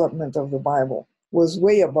development of the Bible was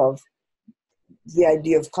way above the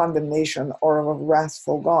idea of condemnation or of a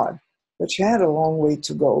wrathful God. But she had a long way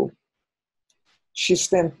to go. She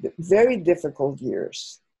spent very difficult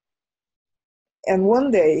years. And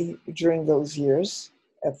one day during those years,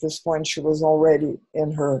 at this point she was already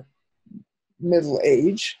in her middle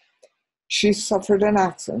age, she suffered an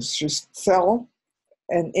accident. She fell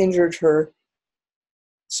and injured her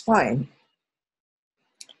spine.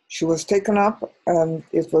 She was taken up, and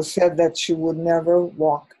it was said that she would never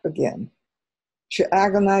walk again. She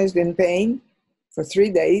agonized in pain for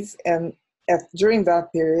 3 days, and during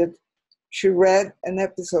that period, she read an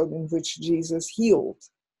episode in which Jesus healed.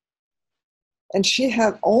 And she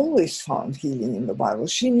had always found healing in the Bible.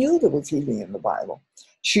 She knew there was healing in the Bible.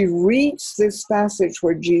 She reads this passage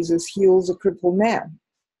where Jesus heals a crippled man.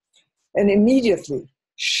 And immediately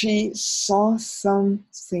she saw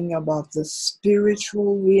something about the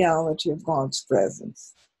spiritual reality of God's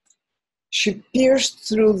presence. She pierced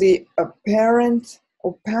through the apparent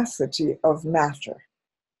opacity of matter.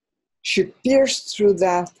 She pierced through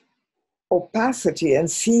that opacity and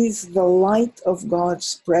sees the light of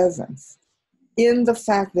God's presence in the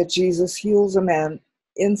fact that Jesus heals a man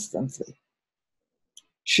instantly.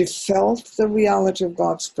 She felt the reality of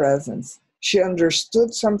God's presence. She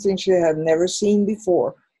understood something she had never seen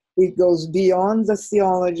before. It goes beyond the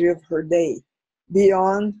theology of her day,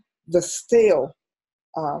 beyond the stale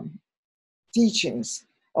teachings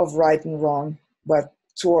of right and wrong, but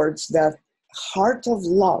towards that heart of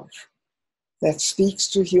love that speaks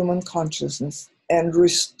to human consciousness and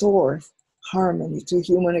restores harmony to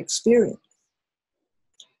human experience.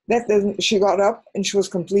 She got up and she was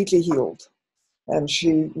completely healed. And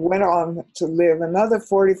she went on to live another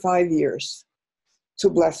 45 years to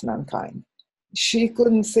bless mankind. She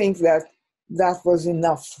couldn't think that that was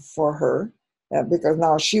enough for her because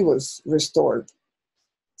now she was restored.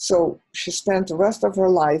 So she spent the rest of her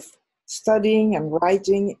life studying and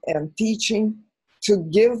writing and teaching to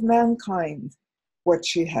give mankind what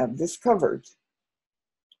she had discovered.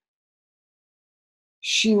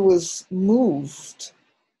 she was moved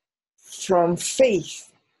from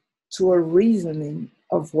faith to a reasoning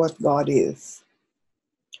of what God is.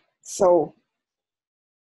 So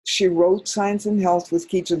she wrote Science and Health with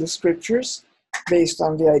Key to the Scriptures based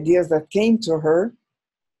on the ideas that came to her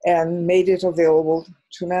and made it available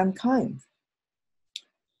to mankind.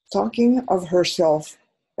 Talking of herself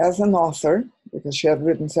as an author, because she had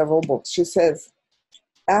written several books, she says,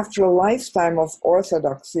 after a lifetime of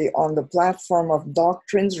orthodoxy on the platform of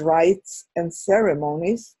doctrines, rites, and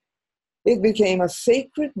ceremonies, it became a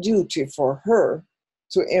sacred duty for her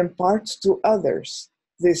to impart to others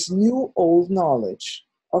this new old knowledge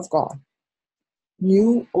of God.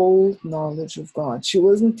 New old knowledge of God. She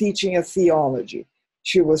wasn't teaching a theology.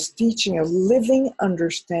 She was teaching a living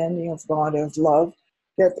understanding of God as love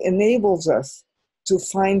that enables us to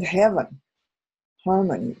find heaven,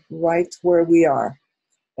 harmony, right where we are.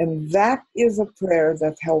 And that is a prayer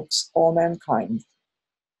that helps all mankind.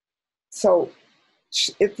 So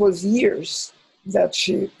it was years that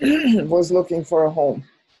she was looking for a home.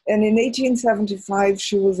 And in 1875,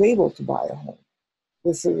 she was able to buy a home.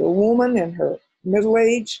 This is a woman in her middle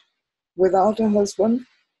age, without a husband,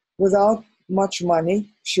 without much money.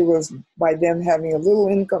 She was by then having a little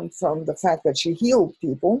income from the fact that she healed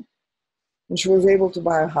people. And she was able to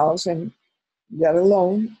buy a house and get a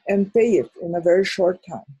loan and pay it in a very short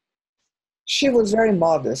time. She was very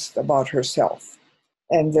modest about herself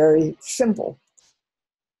and very simple.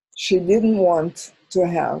 She didn't want to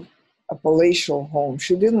have a palatial home.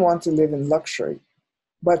 She didn't want to live in luxury,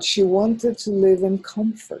 but she wanted to live in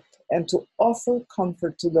comfort and to offer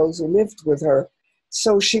comfort to those who lived with her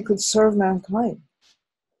so she could serve mankind.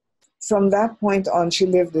 From that point on, she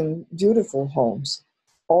lived in beautiful homes,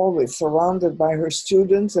 always surrounded by her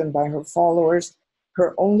students and by her followers.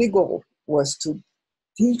 Her only goal was to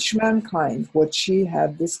teach mankind what she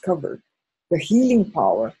had discovered, the healing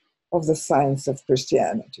power of the science of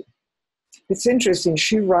Christianity. It's interesting,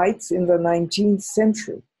 she writes in the 19th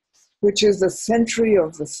century, which is the century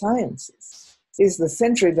of the sciences, is the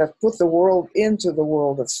century that put the world into the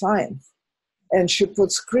world of science. And she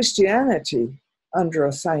puts Christianity under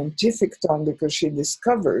a scientific tone because she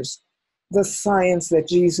discovers the science that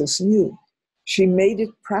Jesus knew. She made it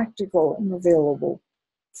practical and available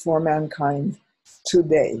for mankind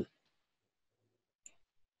today.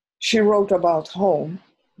 She wrote about home.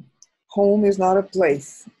 Home is not a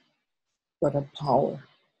place, but a power.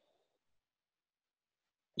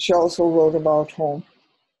 She also wrote about home.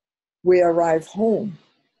 We arrive home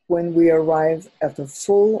when we arrive at the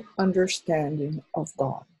full understanding of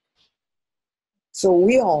God. So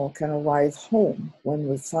we all can arrive home when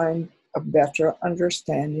we find a better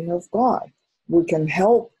understanding of God. We can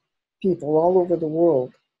help people all over the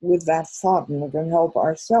world with that thought, and we can help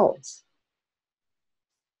ourselves.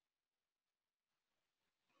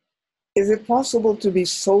 Is it possible to be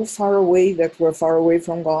so far away that we're far away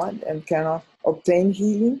from God and cannot obtain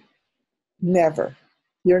healing? Never.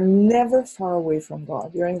 You're never far away from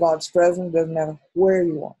God. You're in God's presence, doesn't matter where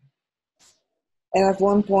you are. And at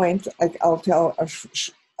one point,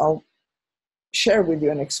 I'll share with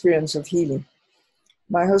you an experience of healing.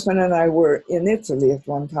 My husband and I were in Italy at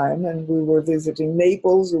one time, and we were visiting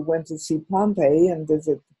Naples. We went to see Pompeii and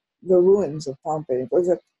visit the ruins of Pompeii. It was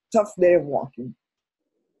a tough day of walking.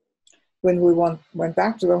 When we went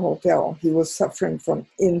back to the hotel, he was suffering from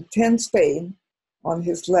intense pain on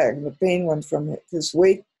his leg. The pain went from his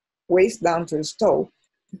waist down to his toe.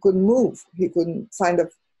 He couldn't move. He couldn't find a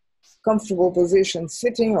comfortable position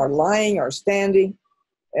sitting or lying or standing,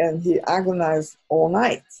 and he agonized all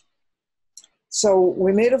night. So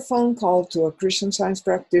we made a phone call to a Christian Science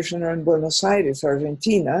practitioner in Buenos Aires,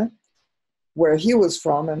 Argentina, where he was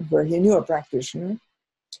from and where he knew a practitioner.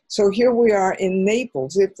 So here we are in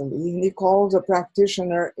Naples, Italy, and he called a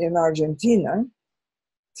practitioner in Argentina,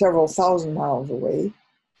 several thousand miles away,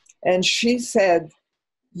 and she said,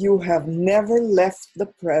 "You have never left the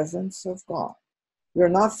presence of God. You're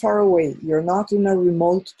not far away. You're not in a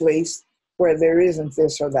remote place where there isn't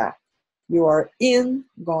this or that. You are in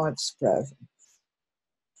God's presence."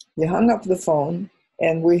 He hung up the phone,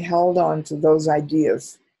 and we held on to those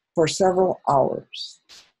ideas for several hours.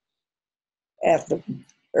 At the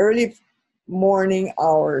early morning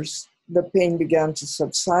hours, the pain began to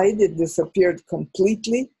subside. It disappeared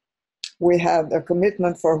completely. We had a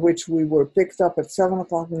commitment for which we were picked up at 7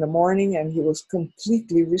 o'clock in the morning, and he was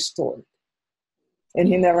completely restored. And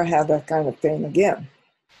he never had that kind of pain again.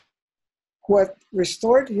 What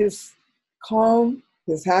restored his calm,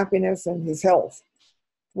 his happiness, and his health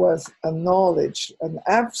was a knowledge, an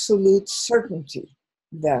absolute certainty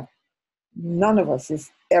that none of us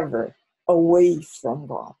is ever away from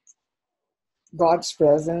God. God's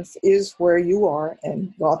presence is where you are,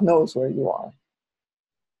 and God knows where you are.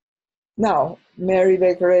 Now, Mary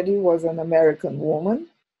Baker Eddy was an American woman.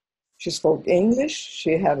 She spoke English.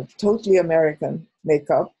 She had a totally American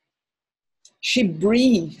makeup. She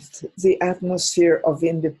breathed the atmosphere of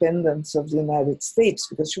independence of the United States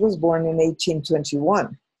because she was born in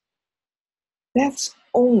 1821. That's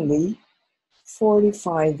only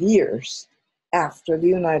 45 years after the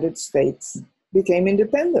United States became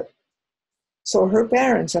independent. So her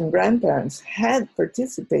parents and grandparents had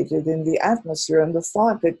participated in the atmosphere and the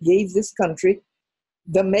thought that gave this country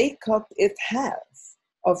the makeup it has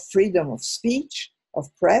of freedom of speech,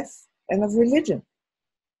 of press, and of religion.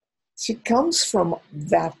 She comes from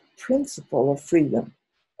that principle of freedom,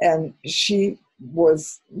 and she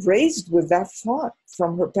was raised with that thought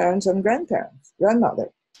from her parents and grandmother.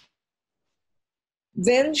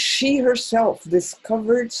 Then she herself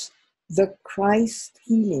discovers the Christ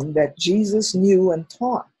healing that Jesus knew and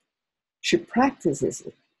taught. She practices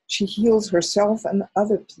it. She heals herself and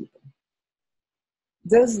other people.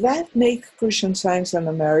 Does that make Christian Science an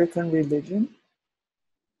American religion?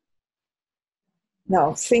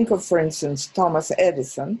 Now, think of, for instance, Thomas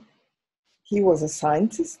Edison. He was a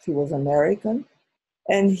scientist, he was American,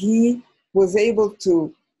 and he was able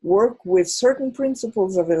to work with certain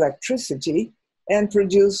principles of electricity and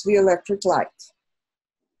produce the electric light.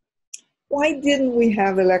 Why didn't we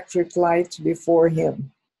have electric light before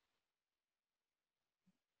him?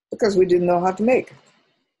 Because we didn't know how to make it.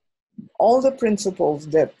 All the principles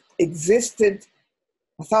that existed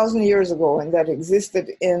 1,000 years ago and that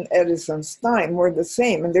existed in Edison's time were the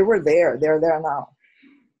same, and they were there, they're there now.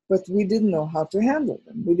 But we didn't know how to handle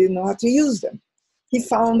them. We didn't know how to use them. He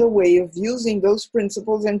found a way of using those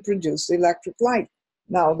principles and produced electric light.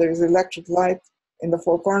 Now there's electric light in the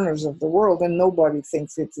four corners of the world, and nobody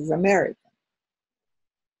thinks it is American.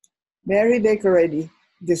 Mary Baker Eddy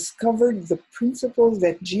discovered the principles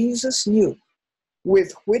that Jesus knew,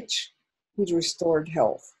 with which he restored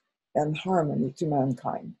health and harmony to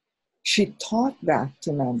mankind. She taught that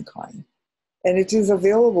to mankind, and it is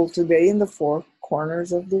available today in the four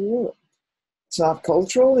corners of the world. It's not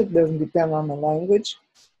cultural, it doesn't depend on the language,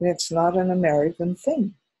 and it's not an American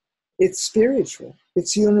thing. It's spiritual,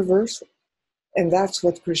 it's universal, and that's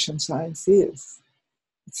what Christian Science is.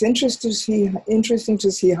 It's interesting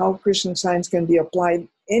to see how Christian Science can be applied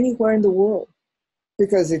anywhere in the world,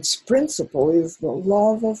 because its principle is the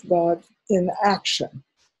love of God in action,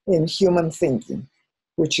 in human thinking,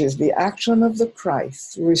 which is the action of the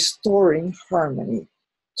Christ restoring harmony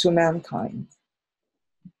to mankind.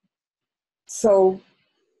 So,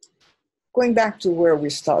 going back to where we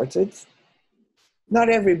started, not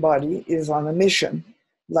everybody is on a mission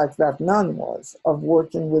like that nun was of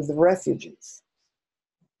working with the refugees.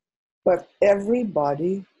 But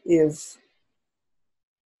everybody is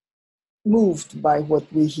moved by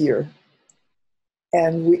what we hear,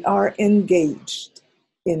 and we are engaged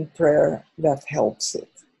in prayer that helps it.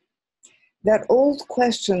 That old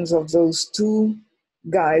questions of those two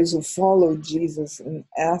guys who followed Jesus and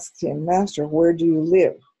asked him, "Master, where do you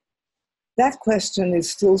live?" That question is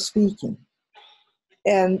still speaking.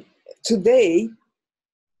 And today,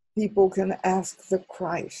 people can ask the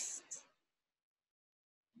Christ.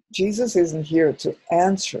 Jesus isn't here to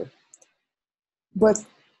answer, but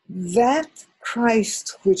that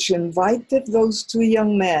Christ which invited those two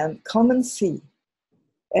young men, come and see,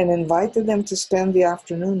 and invited them to spend the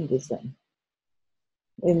afternoon with them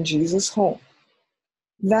in Jesus' home.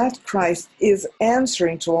 That Christ is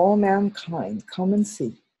answering to all mankind, come and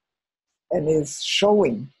see, and is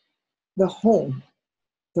showing the home,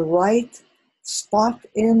 the right spot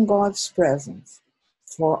in God's presence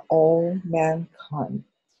for all mankind.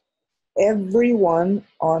 Everyone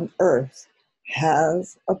on earth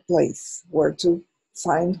has a place where to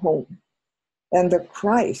find home. And the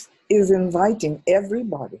Christ is inviting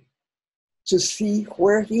everybody to see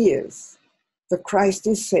where he is. The Christ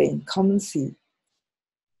is saying, come and see,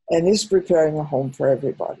 and is preparing a home for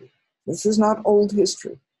everybody. This is not old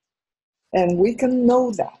history. And we can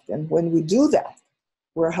know that. And when we do that,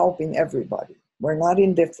 we're helping everybody. We're not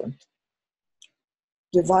indifferent.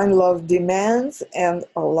 Divine love demands and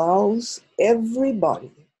allows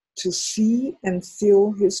everybody to see and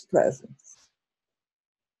feel his presence.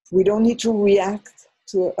 We don't need to react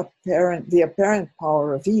to the apparent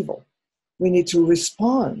power of evil. We need to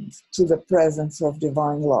respond to the presence of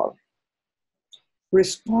divine love.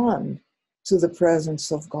 Respond to the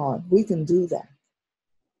presence of God. We can do that.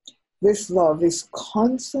 This love is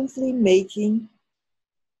constantly making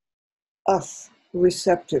us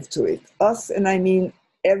receptive to it. Us, and I mean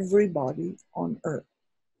everybody on earth.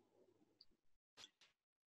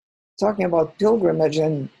 talking about pilgrimage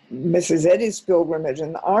and Mrs. Eddy's pilgrimage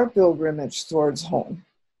and our pilgrimage towards home,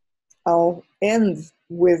 I'll end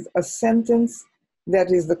with a sentence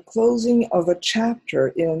that is the closing of a chapter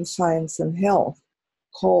in Science and Health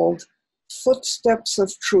called Footsteps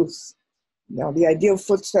of Truth. Now, the idea of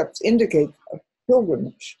footsteps indicate a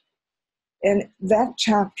pilgrimage. And that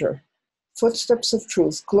chapter, Footsteps of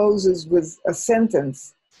Truth, closes with a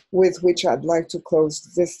sentence with which I'd like to close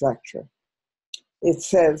this lecture. It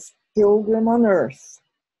says, "Pilgrim on earth,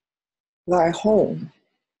 thy home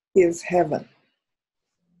is heaven.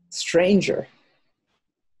 Stranger,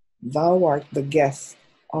 thou art the guest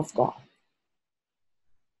of God."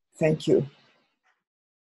 Thank you.